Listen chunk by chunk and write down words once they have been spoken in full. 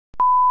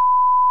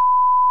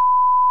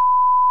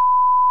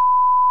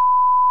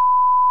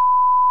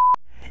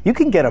You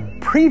can get a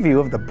preview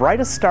of the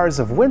brightest stars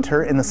of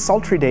winter in the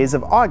sultry days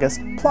of August,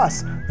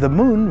 plus the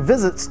moon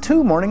visits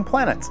 2 morning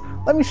planets.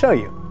 Let me show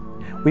you.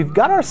 We've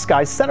got our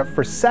sky set up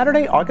for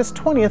Saturday, August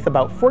 20th,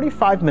 about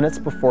 45 minutes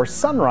before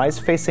sunrise,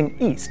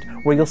 facing east,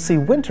 where you'll see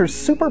winter's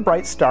super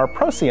bright star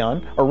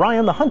Procyon,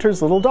 Orion the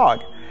hunter's little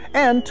dog.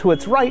 And to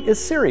its right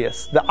is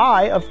Sirius, the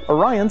eye of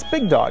Orion's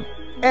big dog.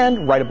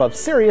 And right above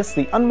Sirius,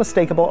 the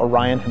unmistakable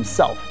Orion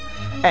himself.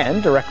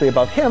 And directly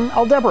above him,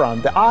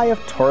 Aldebaran, the eye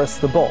of Taurus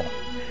the bull.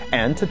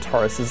 And to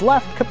Taurus's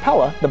left,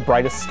 Capella, the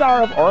brightest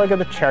star of Auriga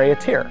the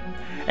charioteer.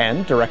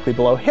 And directly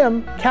below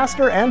him,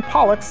 Castor and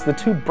Pollux, the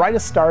 2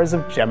 brightest stars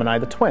of Gemini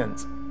the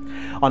twins.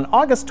 On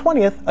August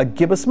 20th, a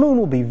gibbous moon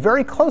will be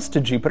very close to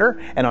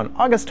Jupiter, and on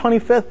August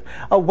 25th,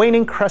 a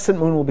waning crescent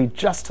moon will be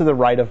just to the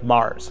right of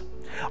Mars.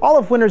 All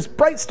of winter's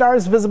bright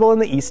stars visible in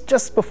the east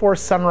just before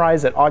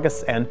sunrise at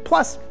August's end,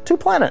 plus 2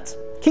 planets.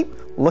 Keep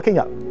looking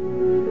up.